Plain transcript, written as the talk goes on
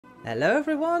Hello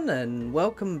everyone and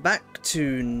welcome back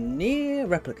to NieR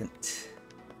Replicant.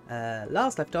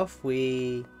 Last left off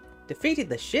we defeated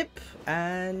the ship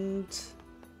and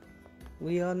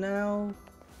we are now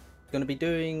going to be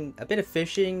doing a bit of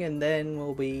fishing and then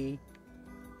we'll be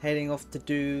heading off to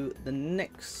do the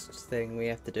next thing we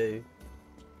have to do.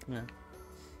 Yeah.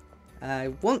 I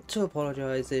want to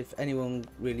apologise if anyone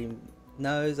really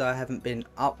knows I haven't been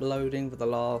uploading for the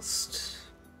last,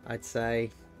 I'd say,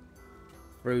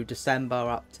 through December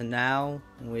up to now,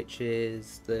 which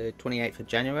is the 28th of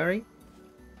January.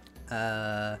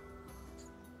 I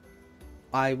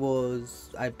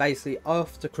basically,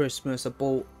 after Christmas, I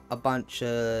bought a bunch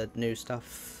of new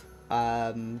stuff.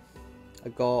 I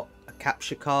got a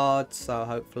capture card, so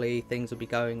hopefully things will be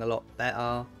going a lot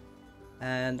better.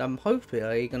 And I'm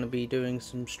hopefully going to be doing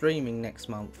some streaming next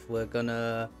month. We're going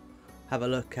to have a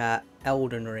look at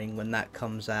Elden Ring when that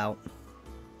comes out.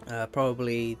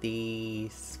 Probably the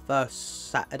first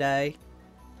Saturday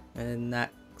and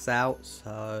that's out,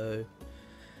 so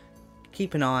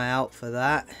keep an eye out for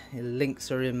that. The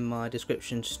links are in my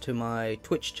descriptions to my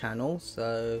Twitch channel,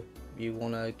 so if you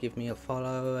want to give me a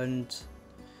follow and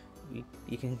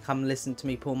you can come listen to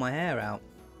me pull my hair out.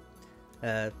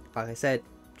 Like I said,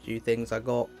 a few things I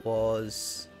got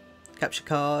was capture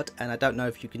card, and I don't know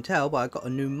if you can tell but I got a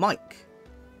new mic.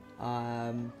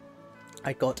 I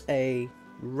got a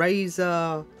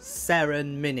Razer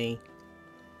Seren Mini.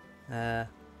 I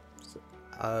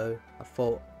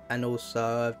thought, and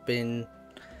also I've been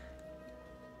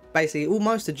basically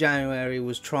almost of January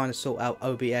was trying to sort out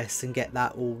OBS and get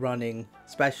that all running,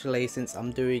 especially since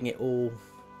I'm doing it all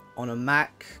on a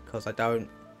Mac because I don't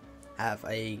have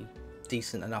a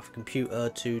decent enough computer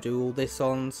to do all this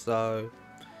on. So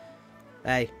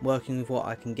hey, working with what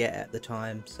I can get at the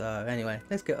time. So anyway,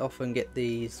 let's get off and get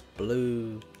these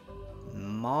blue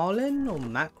marlin or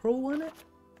mackerel on it.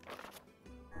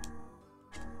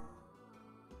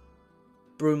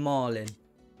 Blue marlin.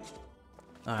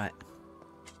 Alright.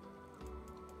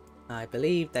 I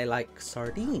believe they like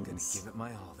sardines. I'm gonna give it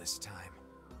my all this time.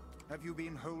 Have you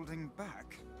been holding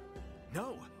back?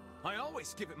 No, I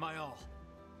always give it my all.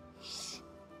 Shh.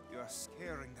 You're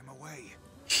scaring them away.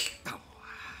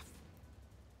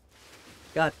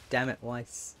 God damn it,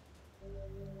 Weiss.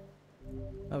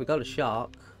 Oh, we got a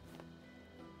shark.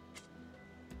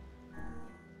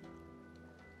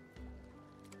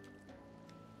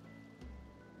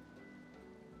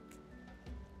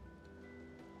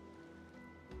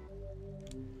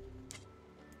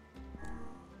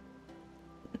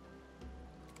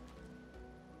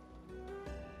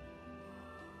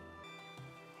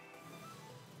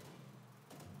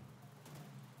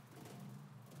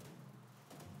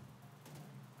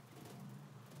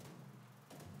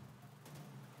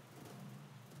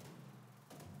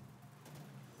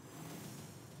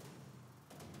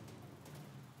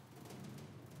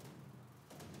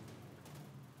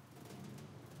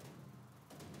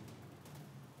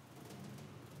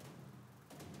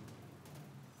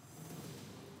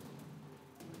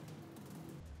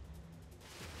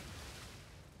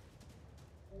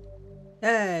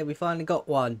 Hey, we finally got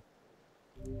one.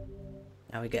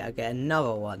 Now we get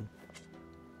another one.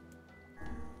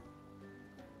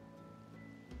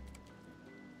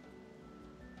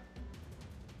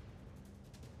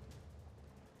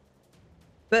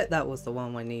 Bet that was the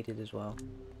one I needed as well.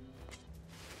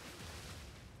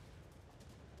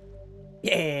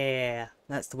 Yeah,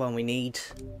 that's the one we need.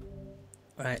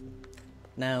 Right,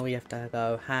 now we have to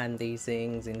go hand these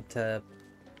things into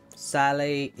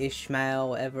Sally, Ishmael,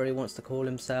 whatever he wants to call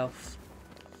himself.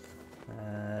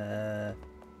 There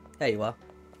you are.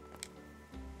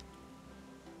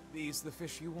 These the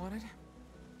fish you wanted?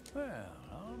 Well,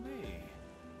 I'll be.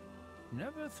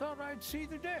 Never thought I'd see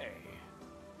the day.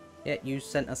 Yeah, you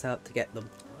sent us out to get them.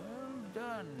 Well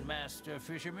done, Master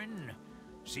Fisherman.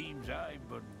 Seems I've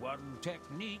but one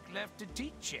technique left to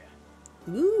teach you.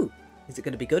 Ooh, is it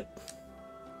going to be good?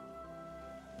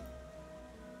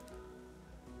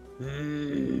 Well,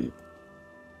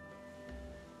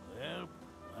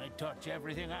 I taught you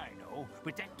everything I know,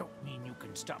 but that don't mean you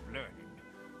can stop learning.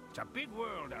 It's a big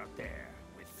world out there,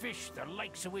 with fish the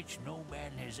likes of which no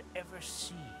man has ever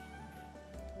seen.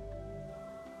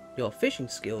 Your fishing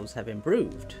skills have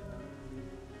improved.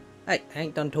 Hey, I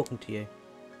ain't done talking to you.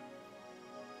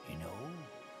 You know,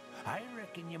 I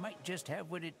reckon you might just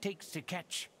have what it takes to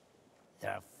catch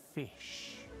the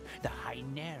fish, the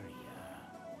Hyneria.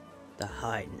 The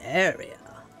Hyneria?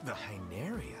 The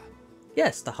Hyneria?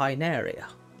 Yes, the Hyneria.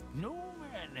 No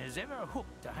man has ever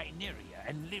hooked a Hyneria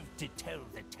and lived to tell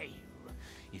the tale.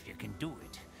 If you can do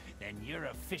it, then you're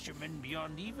a fisherman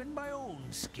beyond even my own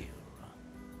skill.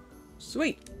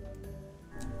 Sweet.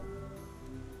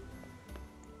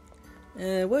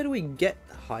 Where do we get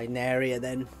the Hyneria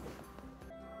then?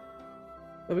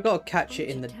 Well, we gotta catch it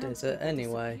in the desert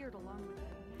anyway.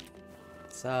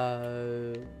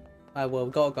 So, oh well,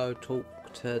 we've gotta go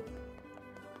talk to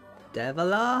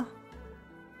Deviler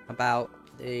about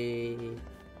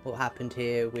what happened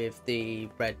here with the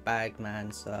red bag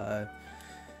man. So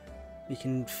we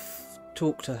can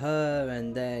talk to her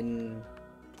and then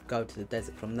go to the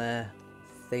desert from there.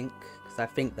 I think, because I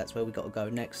think that's where we gotta go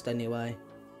next anyway.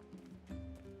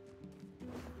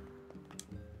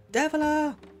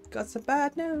 Deviler, got some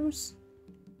bad news.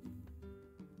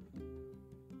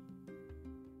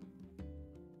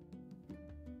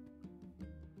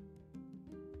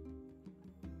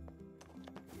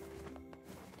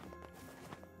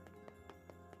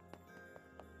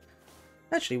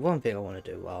 Actually, one thing I want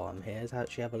to do while I'm here is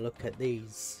actually have a look at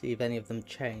these, see if any of them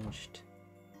changed.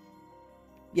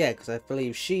 Yeah, because I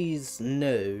believe she's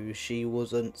new. She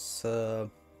wasn't.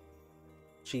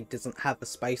 She doesn't have a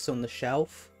space on the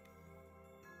shelf.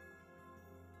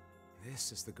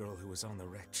 This is the girl who was on the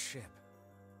wrecked ship.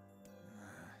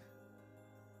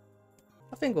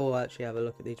 I think we'll actually have a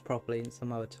look at these properly in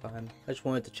some other time. I just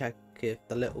wanted to check if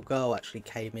the little girl actually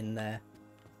came in there.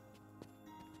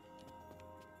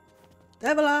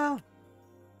 Deviler!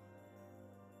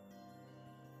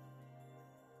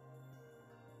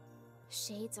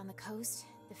 Shades on the coast,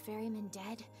 the ferryman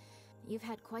dead. You've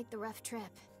had quite the rough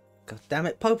trip. God damn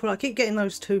it, Popple, I keep getting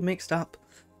those two mixed up.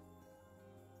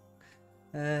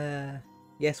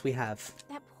 Yes we have.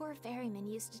 That poor ferryman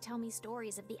used to tell me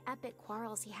stories of the epic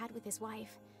quarrels he had with his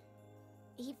wife.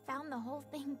 He found the whole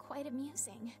thing quite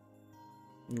amusing.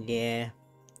 Yeah.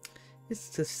 It's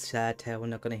just sad how we're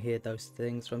not going to hear those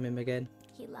things from him again.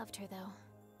 He loved her though.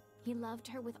 He loved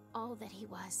her with all that he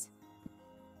was.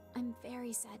 I'm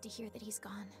very sad to hear that he's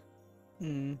gone.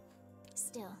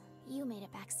 Still, you made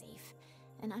it back safe,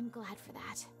 and I'm glad for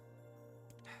that.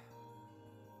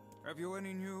 Have you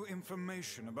any new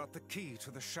information about the key to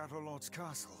the Shadow Lord's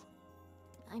castle?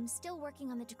 I'm still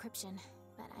working on the decryption,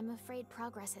 but I'm afraid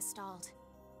progress has stalled.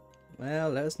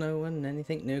 Well, let us know when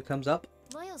anything new comes up.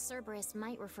 Loyal Cerberus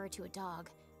might refer to a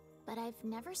dog, but I've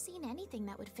never seen anything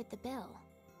that would fit the bill.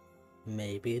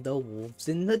 Maybe the wolves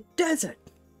in the desert.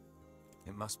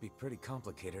 It must be pretty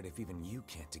complicated if even you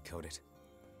can't decode it.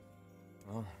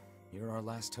 Well, you're our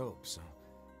last hope, so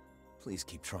please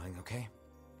keep trying, okay?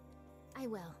 I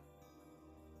will.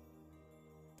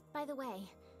 By the way,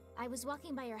 I was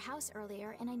walking by your house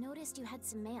earlier and I noticed you had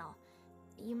some mail.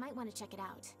 You might want to check it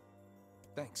out.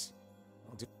 Thanks.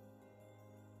 I'll do.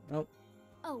 Oh.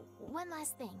 Oh, one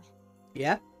last thing.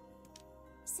 Yeah?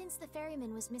 Since the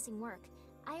ferryman was missing work,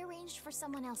 I arranged for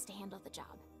someone else to handle the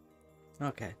job.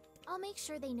 Okay. I'll make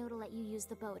sure they know to let you use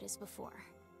the boat as before.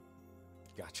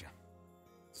 Gotcha.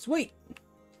 Sweet!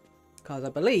 Because I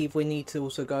believe we need to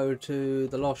also go to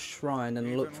the Lost Shrine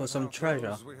and look for some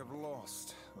treasure. We have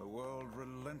lost. The world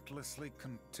relentlessly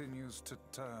continues to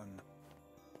turn.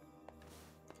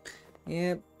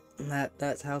 Yep,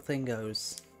 that's how thing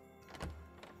goes.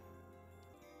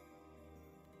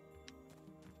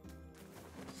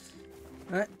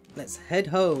 Alright, let's head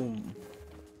home.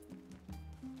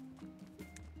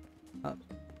 Oh,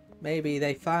 maybe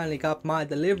they finally got my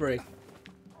delivery.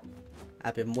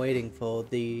 I've been waiting for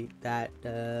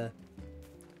that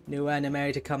new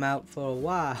anime to come out for a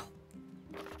while.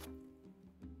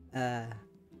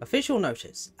 Official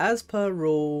notice. As per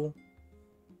rule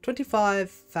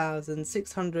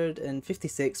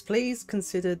 25,656, please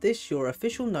consider this your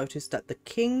official notice that the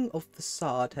King of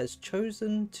Facade has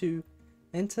chosen to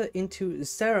enter into a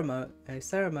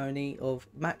ceremony of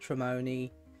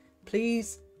matrimony.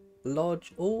 Please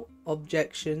lodge all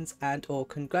objections and or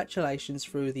congratulations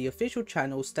through the official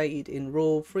channel stated in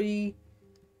Rule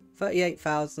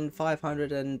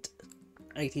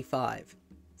 38,585.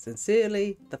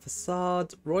 Sincerely, the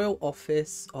Facade Royal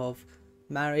Office of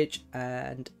Marriage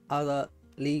and other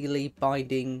legally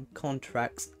binding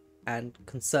contracts and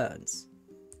concerns.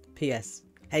 P.S.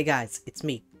 Hey guys, it's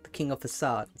me, the King of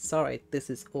Facade. Sorry, this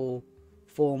is all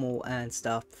formal and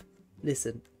stuff.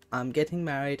 Listen, I'm getting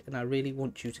married and I really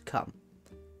want you to come.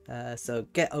 So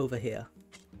get over here.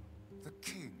 The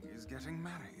king is getting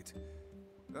married.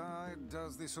 It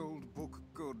does this old book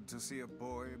good to see a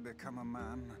boy become a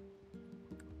man.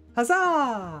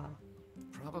 Huzzah!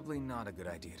 Probably not a good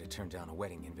idea to turn down a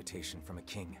wedding invitation from a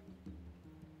king.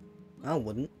 I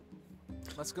wouldn't.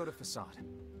 Let's go to Facade.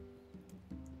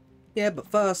 Yeah, but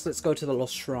first let's go to the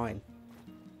Lost Shrine.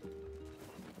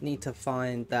 Need to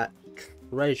find that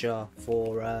treasure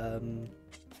for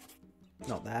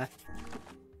not there.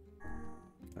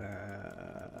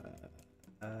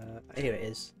 Here it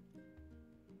is.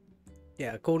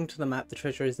 Yeah, according to the map, the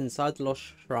treasure is inside the lost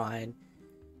shrine,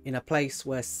 in a place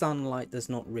where sunlight does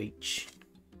not reach.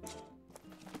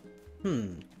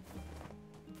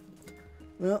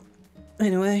 Well,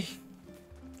 anyway,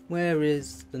 where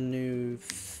is the new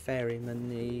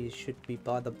ferryman? He should be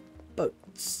by the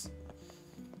boats.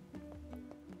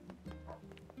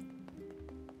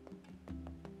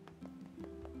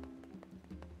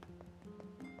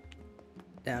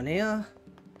 Down here.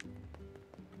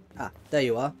 Ah, there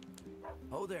you are.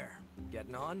 Oh there,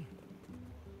 getting on?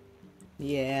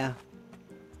 Yeah,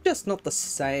 just not the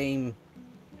same.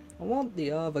 I want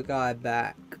the other guy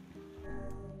back.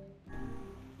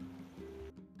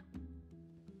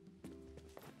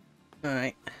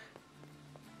 Alright.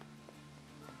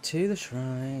 To the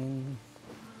shrine.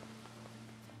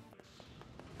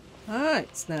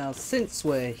 Alright, now since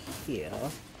we're here,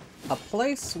 a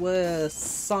place where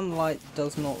sunlight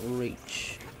does not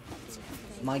reach.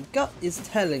 My gut is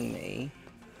telling me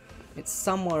it's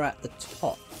somewhere at the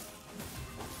top.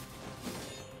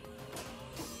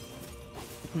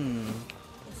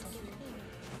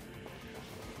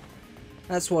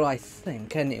 That's what I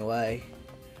think, anyway.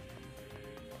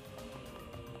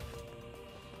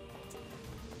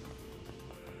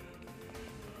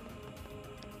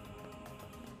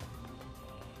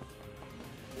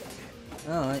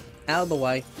 Alright, out of the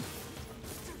way.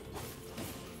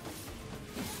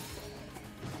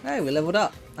 Hey, we leveled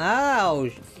up. Ow!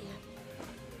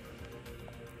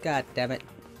 God damn it.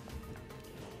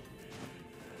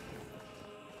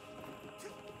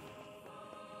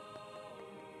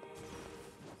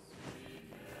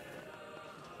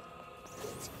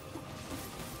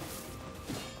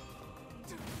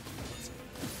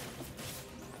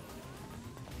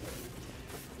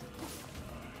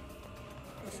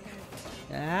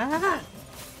 Ah!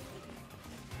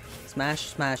 Smash,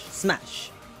 smash,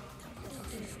 smash!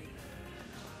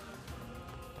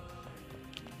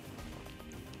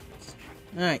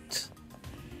 Alright.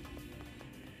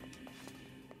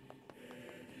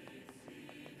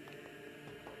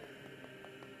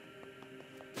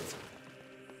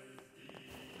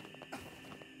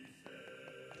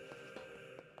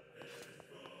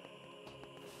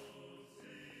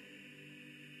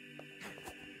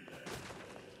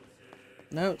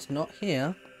 No, it's not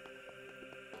here.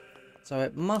 So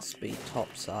it must be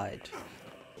topside.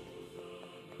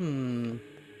 In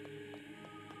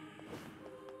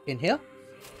here?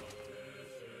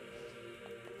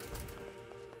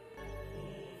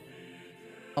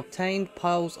 Obtained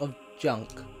piles of junk.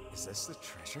 Is this the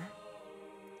treasure?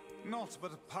 Not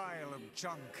but a pile of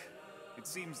junk. It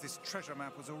seems this treasure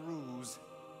map was a ruse.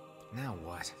 Now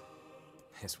what?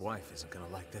 His wife isn't gonna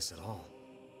like this at all.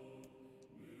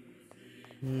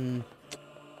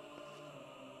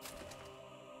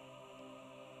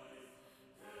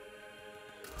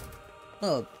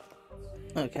 Oh,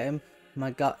 okay. My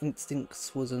gut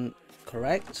instincts wasn't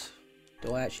correct.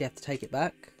 Do I actually have to take it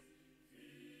back?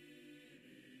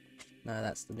 No,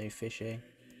 that's the new fishy.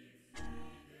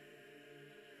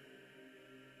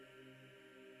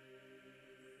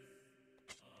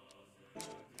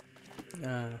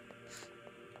 I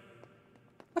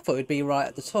thought it'd be right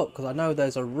at the top because I know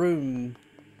there's a room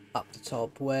up the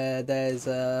top where there's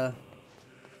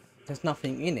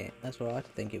nothing in it. That's what I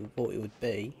thought it would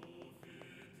be.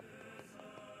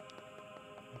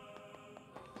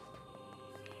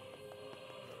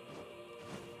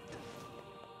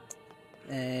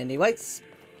 Anyways,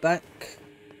 back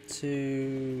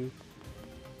to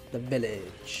the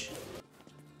village.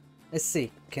 Let's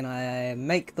see, can I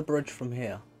make the bridge from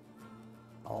here?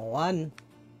 One.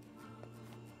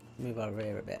 Move over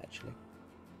here a bit, actually.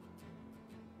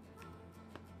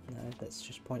 No, that's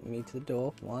just pointing me to the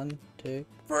door. 1, 2,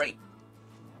 3.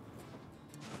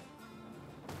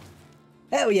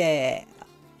 Hell yeah!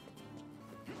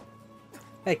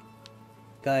 Hey,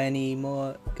 got any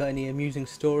amusing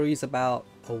stories about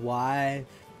a wife,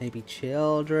 maybe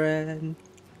children?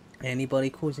 Anybody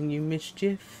causing you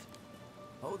mischief?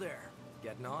 Oh there,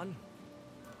 getting on?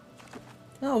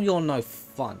 Oh, you're no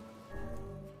fun.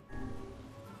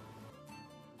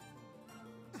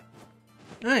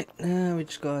 Right, now we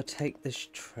just gotta take this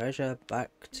treasure back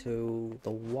to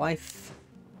the wife,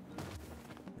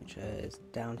 which is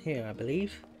down here, I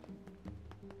believe.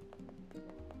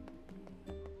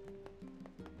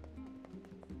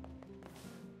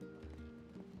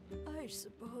 I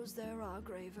suppose there are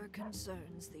graver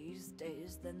concerns these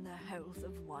days than the health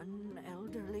of one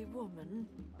elderly woman.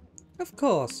 Of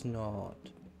course not.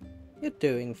 You're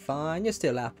doing fine, you're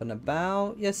still up and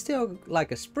about, you're still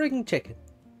like a spring chicken.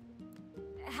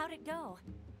 How'd it go?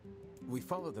 We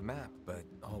followed the map, but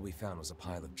all we found was a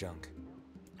pile of junk.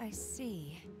 I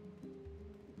see.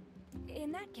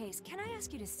 In that case, can I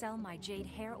ask you to sell my jade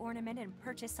hair ornament and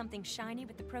purchase something shiny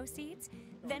with the proceeds?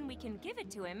 Then we can give it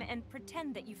to him and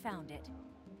pretend that you found it.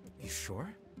 You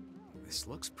sure? This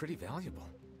looks pretty valuable.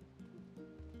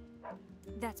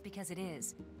 That's because it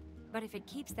is. But if it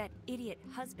keeps that idiot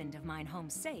husband of mine home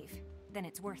safe, then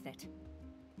it's worth it.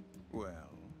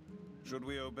 Well, should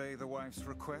we obey the wife's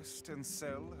request and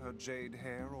sell her jade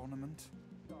hair ornament?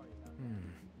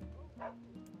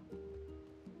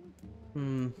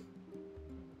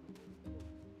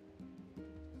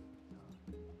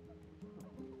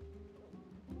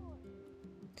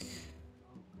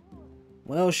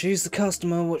 Well, she's the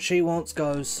customer. What she wants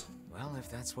goes. Well, if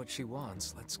that's what she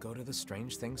wants, let's go to the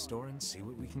Strange Things store and see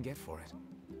what we can get for it.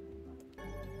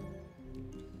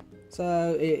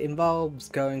 So, it involves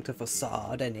going to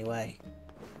Facade anyway.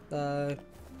 So,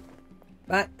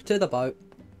 back to the boat.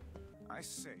 I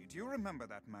say, do you remember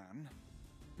that man?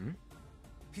 Hmm?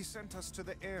 He sent us to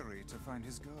the Eyrie to find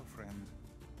his girlfriend.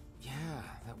 Yeah,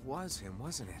 that was him,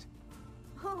 wasn't it?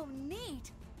 Oh,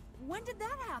 neat! When did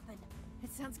that happen?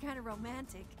 It sounds kind of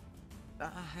romantic.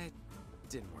 It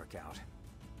didn't work out.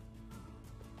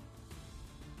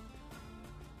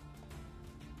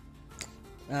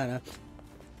 I don't know.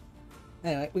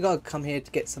 Anyway, we gotta come here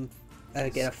to get some,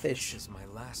 get a fish. This is my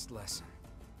last lesson.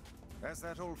 Has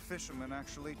that old fisherman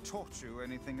actually taught you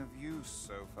anything of use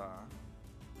so far?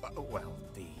 Well,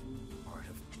 the art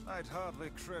of... I'd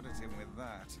hardly credit him with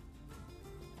that.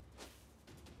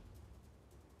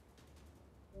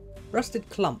 Rusted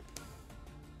clump.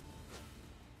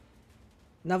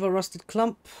 Another rusted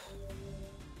clump.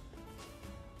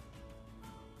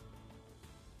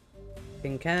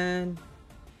 Tin can.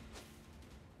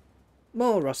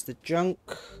 More rusted junk.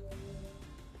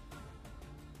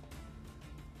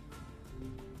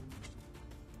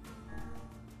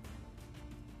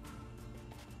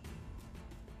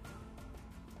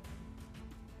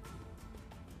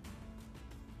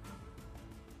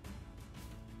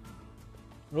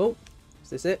 Oh, is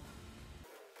this it?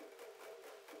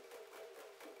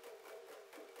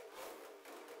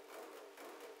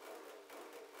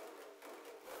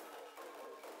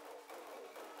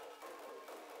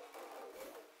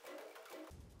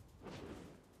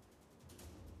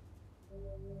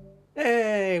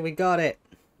 Hey, we got it.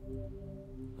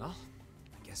 Well,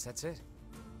 I guess that's it.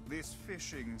 This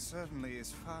fishing certainly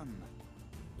is fun.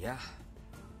 Yeah,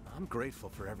 I'm grateful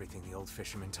for everything the old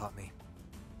fisherman taught me.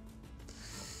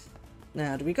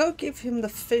 Now, do we go give him the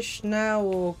fish now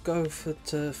or go for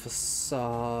to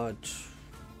Facade?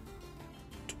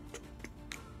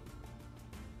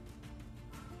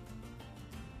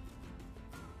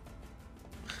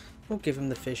 We'll give him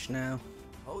the fish now.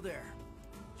 Oh there.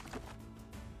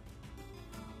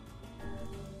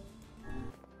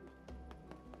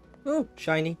 Oh,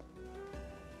 shiny.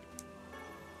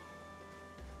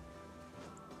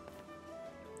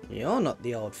 You're not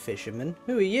the old fisherman.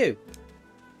 Who are you?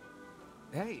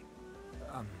 Hey,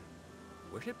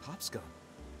 where did Pops go?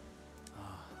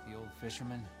 The old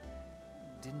fisherman.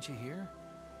 Didn't you hear?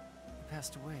 He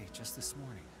passed away just this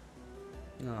morning.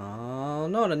 Oh,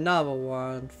 not another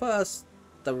one. First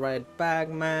the red bag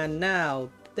man, now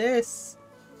this.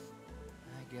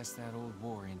 I guess that old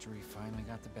war injury finally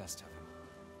got the best of him.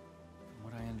 From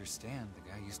what I understand, the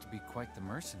guy used to be quite the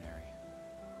mercenary.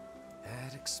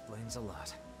 That explains a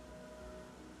lot.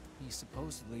 He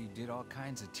supposedly did all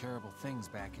kinds of terrible things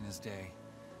back in his day.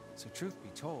 So truth be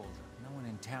told, no one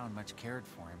in town much cared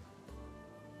for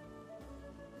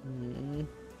him.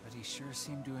 But he sure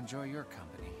seemed to enjoy your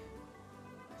company.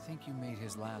 I think you made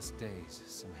his last days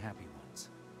some happy ones.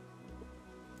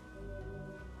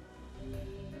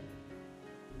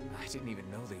 I didn't even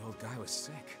know the old guy was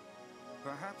sick.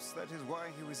 Perhaps that is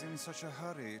why he was in such a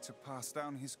hurry to pass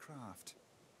down his craft.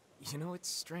 You know, it's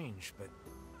strange, but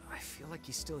I feel like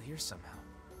he's still here somehow,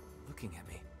 looking at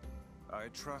me. I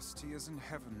trust he is in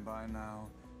heaven by now,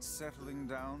 settling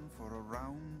down for a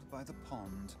round by the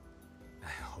pond. I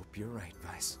hope you're right,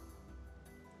 Weiss.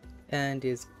 And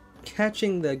is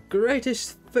catching the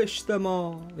greatest fish them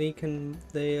all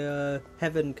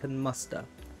heaven can muster.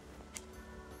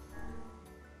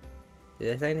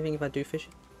 Did I say anything if I do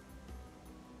fishing?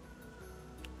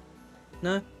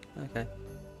 No? Okay.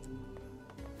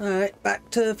 Alright, back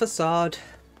to the Facade.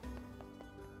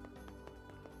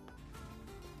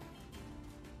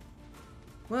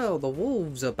 Well, the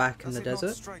wolves are back in the desert. Does it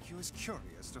not strike you as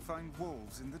curious to find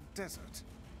wolves in the desert?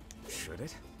 Should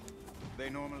it? They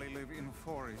normally live in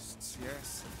forests,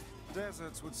 yes.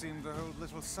 Deserts would seem to hold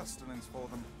little sustenance for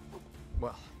them.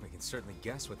 Well, we can certainly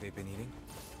guess what they've been eating.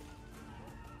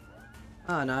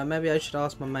 Ah no, maybe I should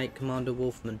ask my mate Commander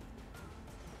Wolfman.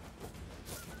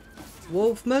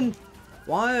 Wolfman?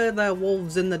 Why are there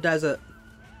wolves in the desert?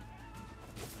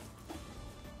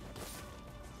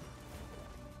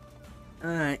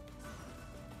 Alright.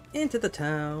 Into the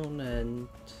town and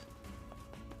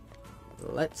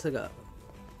let's go.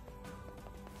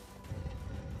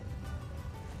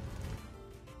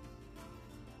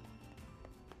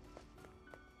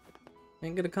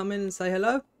 Ain't gonna come in and say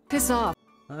hello? Piss off.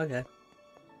 Okay.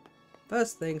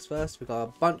 First things first, we got a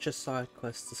bunch of side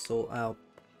quests to sort out.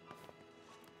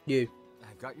 You.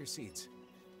 I've got your seeds.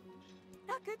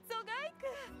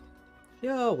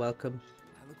 You're welcome.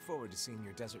 I look forward to seeing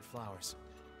your desert flowers.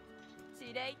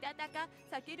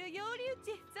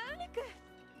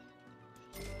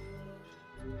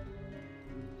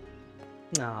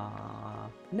 Ah,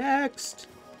 next.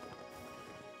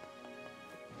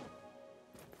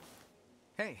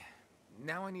 Hey,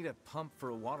 now I need a pump for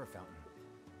a water fountain.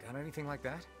 Got anything like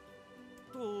that?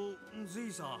 と、ず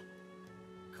いさ。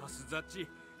カスザッチ、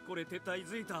これ撤退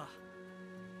ずいた。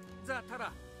ザタ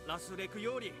ラ、ラスレク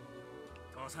より。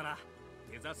とさら、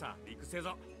テザサ、リクセ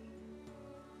ゾ。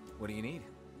What do you need?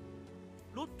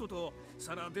 ロットと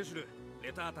サラデシュル、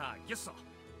レタータ、ギュッソ。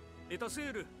レタセ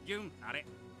ール、ギュン、あれ。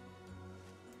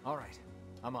Alright,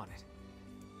 I'm on it.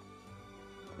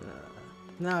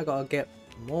 Now I gotta get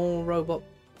more robot.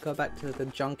 Go back to the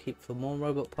junk heap for more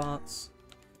robot parts.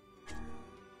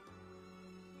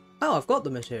 Oh, I've got the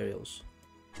materials.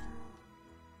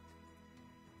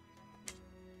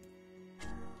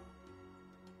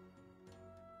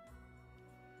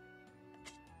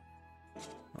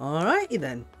 Alrighty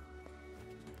then.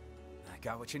 I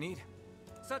got what you need.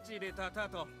 サチレタタ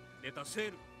とレタセ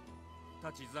ール。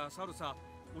タチザサルサ、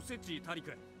おせちタリ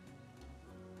ク。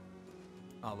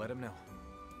I'll let him know.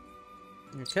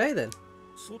 Okay then.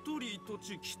 外リ土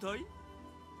地期待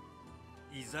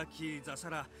イザキザサ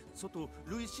ラ外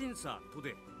ルイシンサと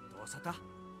でどうさた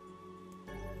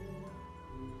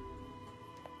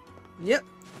Yep.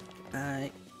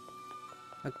 A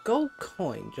gold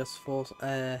coin just for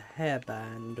a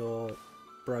hairband or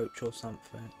brooch or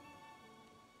something.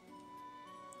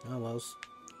 Oh well.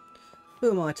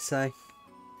 Who am I to say?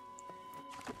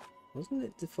 Wasn't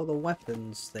it for the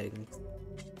weapons thing?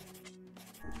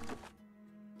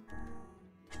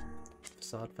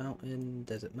 Facade fountain,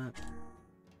 desert map.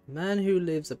 Man who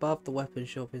lives above the weapon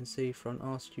shop in seafront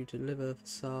asked you to deliver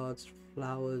facades,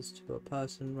 flowers to a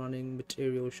person running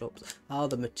material shops. Oh,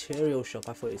 the material shop.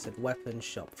 I thought you said weapon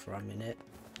shop for a minute.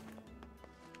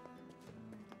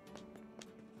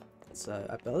 So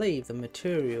I believe the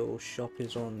material shop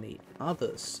is on the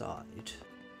other side.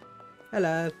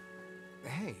 Hello.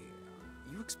 Hey,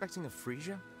 you expecting a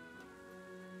Frisia?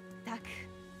 たく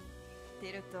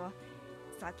出ると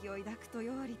先を抱くと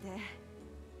よりで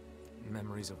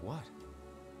Memories of what?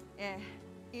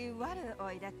 いわる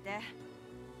おいでって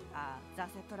ザ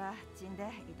セトラチンで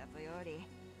いたとより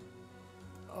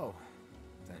Oh,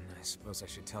 then I suppose I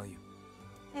should tell you.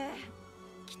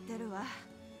 来てるわ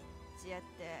ちやっ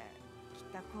て来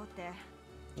たこうて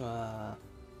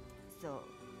そう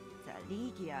ザ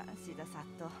リーギアシダサッ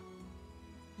ト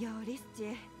よりす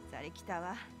ちザリ来た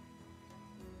わ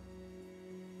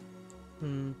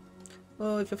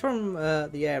Well, if you're from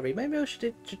the area, maybe I should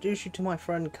introduce you to my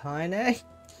friend Kaine.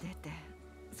 出て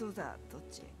そうざどっ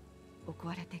ち怒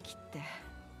られてきて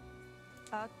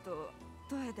あと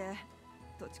トエで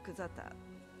土地くざた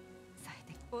さ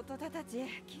えて音たたち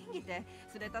金ぎて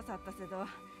すれたさったせど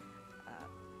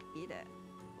いいで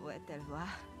終えてるわ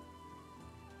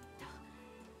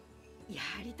とや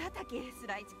はりたたきす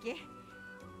らいちき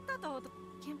だと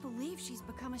Can't believe she's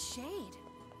become a shade.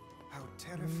 How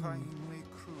terrifyingly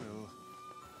cruel.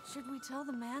 Should we tell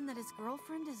the man that his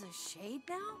girlfriend is a shade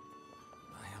now?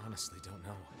 I honestly don't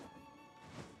know.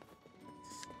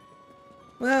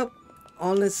 Well,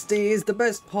 honesty is the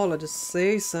best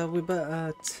policy, so we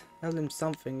better tell him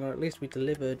something, or at least we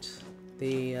delivered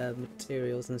the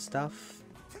materials and stuff.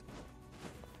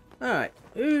 Alright,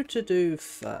 who to do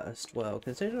first? Well,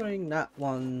 considering that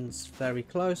one's very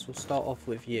close, we'll start off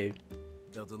with you.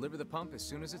 They'll deliver the pump as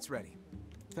soon as it's ready.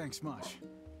 Thanks much.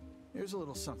 Here's a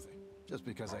little something, just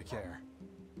because I care.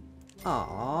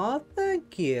 Aw,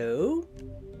 thank you.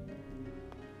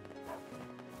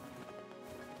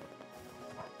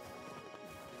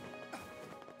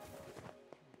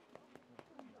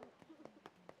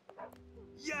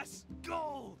 Yes!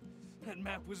 Gold! That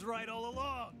map was right all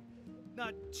along.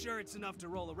 Not sure it's enough to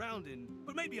roll around in,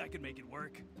 but maybe I could make it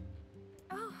work.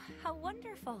 Oh, how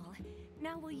wonderful.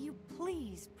 Now will you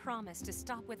please promise to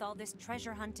stop with all this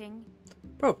treasure hunting?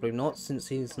 Probably not, since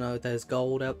he's know there's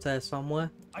gold out there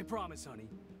somewhere. I promise, honey.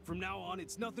 From now on,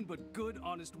 it's nothing but good,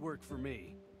 honest work for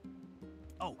me.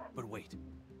 Oh, but wait.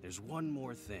 there's one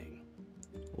more thing.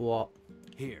 What?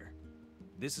 Here.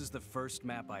 This is the first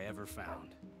map I ever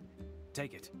found.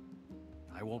 Take it.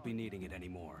 I won't be needing it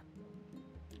anymore.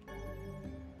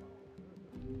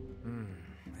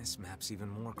 This map's even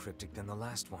more cryptic than the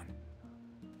last one.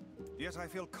 Yet I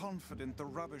feel confident the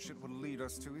rubbish it will lead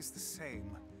us to is the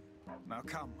same. Now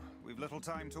come, we've little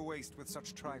time to waste with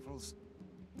such trifles.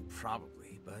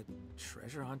 Probably, but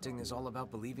treasure hunting is all about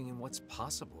believing in what's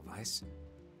possible, Weiss.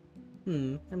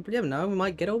 And you never know, we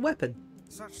might get a weapon.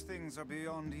 Such things are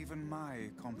beyond even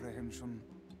my comprehension.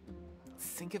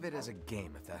 Think of it as a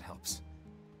game, if that helps.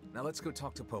 Now let's go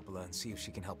talk to Popola and see if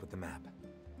she can help with the map.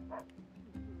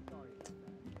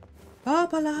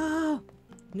 Popola!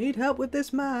 Need help with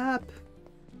this map.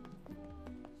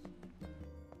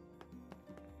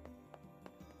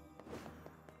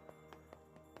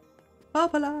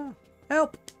 Popola!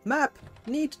 Help! Map!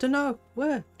 Need to know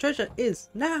where treasure is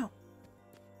now!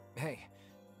 Hey,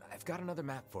 I've got another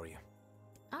map for you.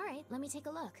 Alright, let me take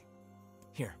a look.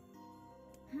 Here.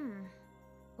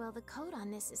 Well, the code on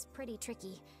this is pretty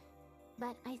tricky,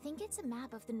 but I think it's a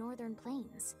map of the Northern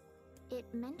Plains. It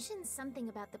mentions something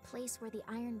about the place where the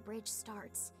Iron Bridge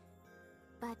starts,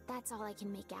 but that's all I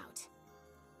can make out.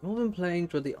 Northern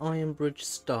Plains where the Iron Bridge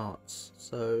starts,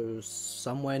 so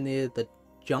somewhere near the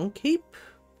junk heap?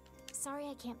 Sorry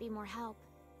I can't be more help.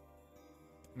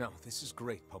 No, this is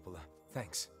great, Popola.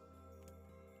 Thanks.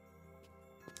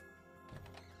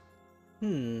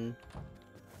 Well,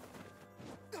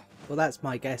 that's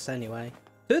my guess anyway.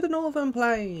 To the Northern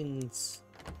Plains!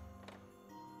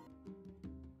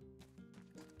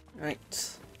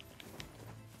 Right.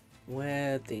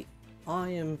 Where the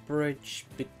Iron Bridge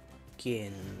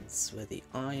begins. Where the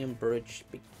Iron Bridge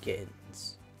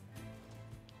begins.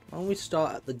 Why don't we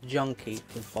start at the junk heap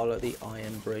and follow the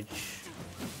Iron Bridge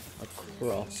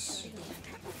across.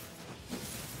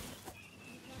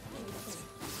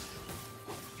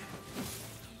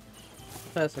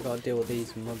 First I gotta deal with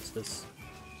these monsters.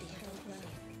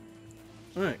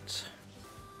 Right.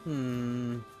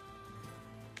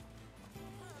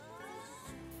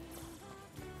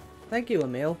 Thank you,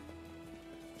 Emil.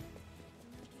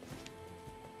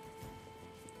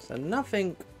 So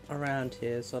nothing around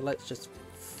here, so let's just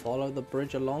follow the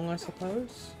bridge along, I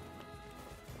suppose.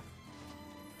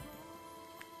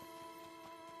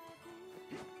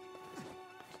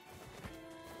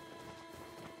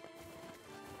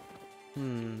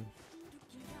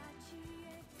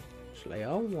 Actually,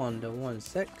 I wonder, one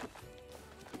sec.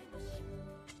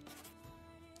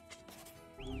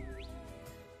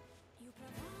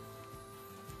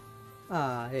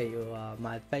 Ah, here you are,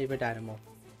 my favorite animal.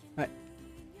 Right.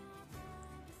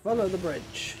 Follow the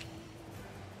bridge.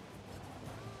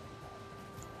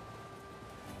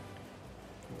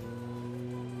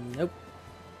 Nope.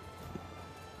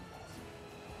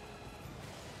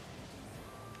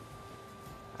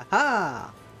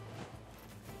 Aha!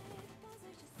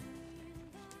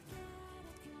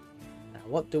 Now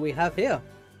what do we have here?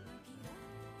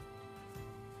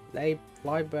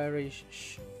 Library.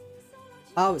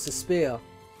 Oh, it's a spear.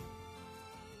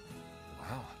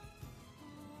 Wow.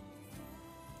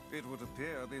 It would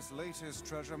appear this latest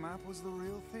treasure map was the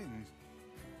real thing.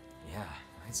 Yeah,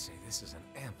 I'd say this is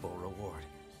an ample reward.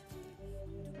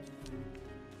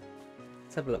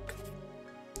 Let's have a look.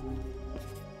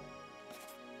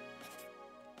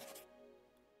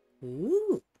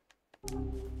 Ooh.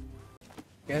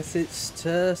 Guess it's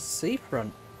to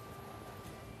seafront.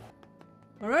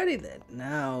 Alrighty then,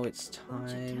 now it's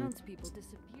time.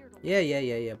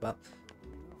 Yeah, but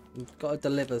we've got to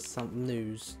deliver some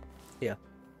news here.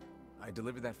 I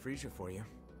delivered that freezer for you.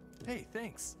 Hey,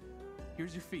 thanks.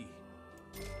 Here's your fee.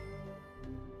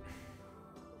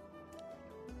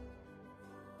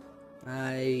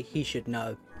 He should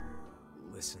know.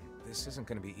 Listen, this isn't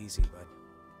going to be easy, but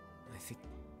I think...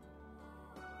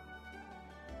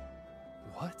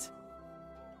 What?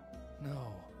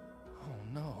 No. Oh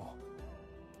no.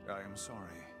 I am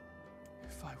sorry.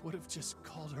 If I would have just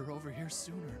called her over here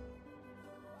sooner.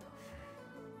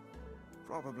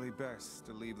 Probably best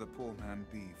to leave the poor man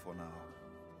be for now.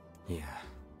 Yeah.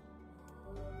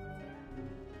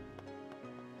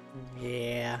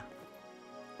 Yeah.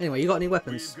 Anyway, you got any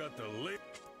weapons? We've got the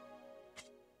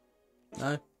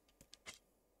No.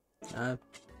 No.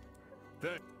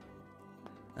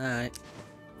 Alright.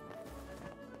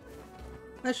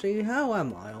 Actually, how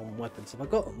am I on weapons? Have I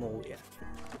got them all yet?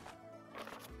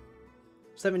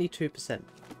 72%.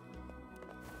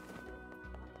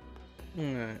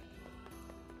 Alright.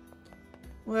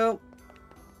 Well,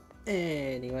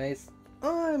 anyways,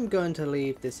 I'm going to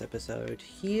leave this episode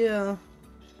here.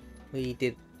 We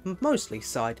did mostly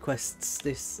side quests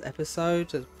this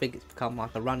episode. I think it's become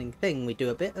like a running thing. We do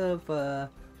a bit of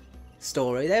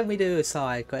story, then we do a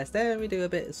side quest, then we do a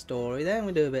bit of story, then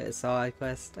we do a bit of side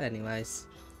quest. Anyways,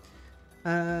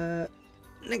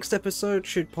 next episode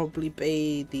should probably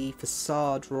be the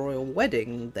Facade Royal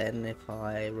Wedding then, if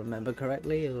I remember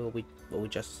correctly, or we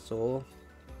just saw.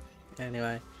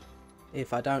 Anyway,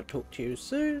 if I don't talk to you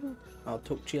soon, I'll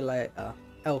talk to you later.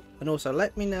 Oh, and also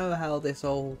let me know how this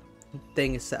whole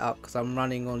thing is set up, because I'm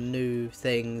running on new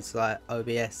things like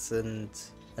OBS and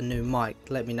a new mic.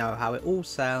 Let me know how it all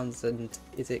sounds, and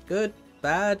is it good,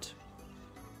 bad?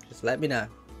 Just let me know.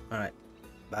 Alright,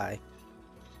 bye.